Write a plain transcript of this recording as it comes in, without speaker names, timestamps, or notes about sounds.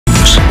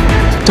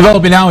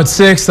Developing now at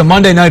 6, the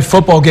Monday night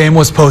football game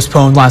was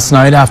postponed last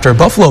night after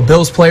Buffalo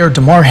Bills player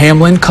Damar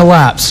Hamlin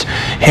collapsed.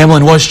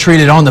 Hamlin was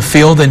treated on the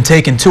field and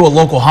taken to a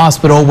local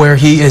hospital where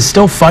he is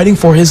still fighting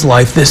for his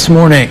life this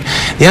morning.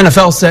 The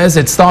NFL says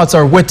its thoughts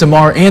are with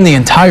Damar and the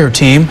entire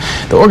team.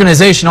 The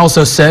organization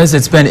also says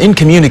it's been in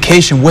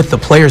communication with the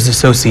Players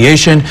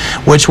Association,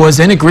 which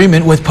was in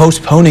agreement with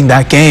postponing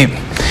that game.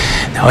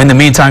 Now, in the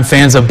meantime,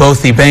 fans of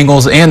both the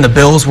Bengals and the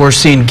Bills were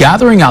seen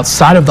gathering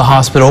outside of the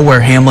hospital where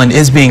Hamlin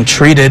is being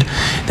treated.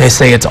 They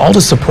say it's all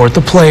to support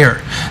the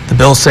player. The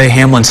Bills say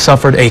Hamlin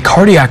suffered a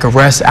cardiac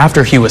arrest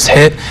after he was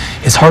hit.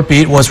 His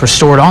heartbeat was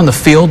restored on the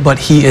field, but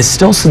he is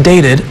still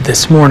sedated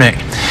this morning.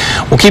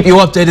 We'll keep you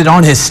updated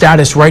on his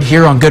status right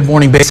here on Good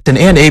Morning Basin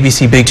and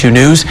ABC Big 2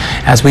 News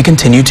as we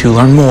continue to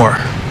learn more.